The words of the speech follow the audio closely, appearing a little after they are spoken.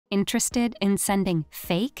Interested in sending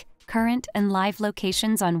fake, current, and live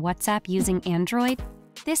locations on WhatsApp using Android?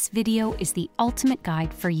 This video is the ultimate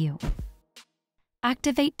guide for you.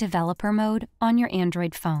 Activate Developer Mode on your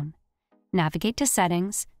Android phone. Navigate to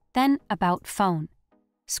Settings, then About Phone.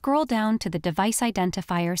 Scroll down to the Device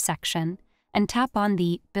Identifier section and tap on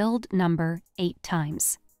the Build Number 8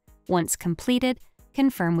 times. Once completed,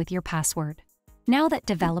 confirm with your password. Now that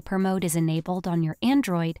Developer Mode is enabled on your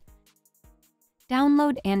Android,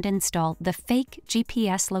 download and install the Fake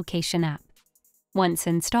GPS Location app. Once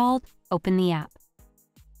installed, open the app.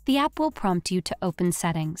 The app will prompt you to open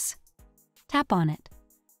Settings. Tap on it.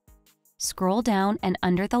 Scroll down and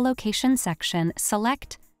under the Location section,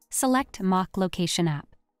 select Mock Location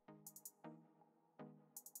App.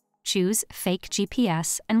 Choose Fake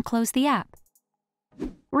GPS and close the app.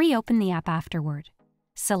 Reopen the app afterward.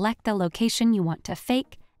 Select the location you want to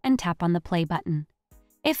fake and tap on the play button.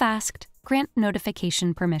 If asked, grant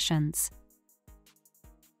notification permissions.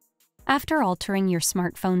 After altering your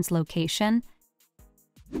smartphone's location,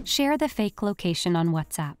 share the fake location on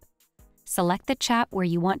WhatsApp. Select the chat where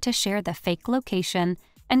you want to share the fake location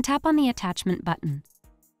and tap on the attachment button.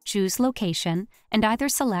 Choose Location and either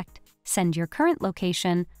select Send your current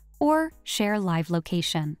location or Share live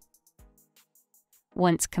location.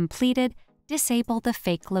 Once completed, disable the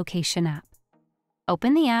Fake Location app.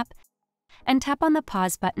 Open the app and tap on the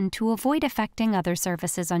pause button to avoid affecting other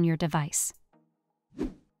services on your device.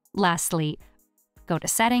 Lastly, go to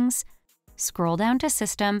Settings, scroll down to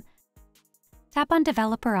System, tap on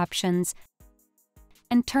Developer Options,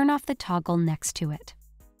 and turn off the toggle next to it.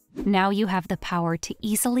 Now you have the power to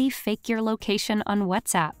easily fake your location on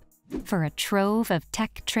WhatsApp. For a trove of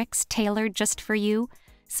tech tricks tailored just for you,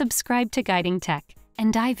 subscribe to Guiding Tech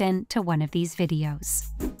and dive into one of these videos.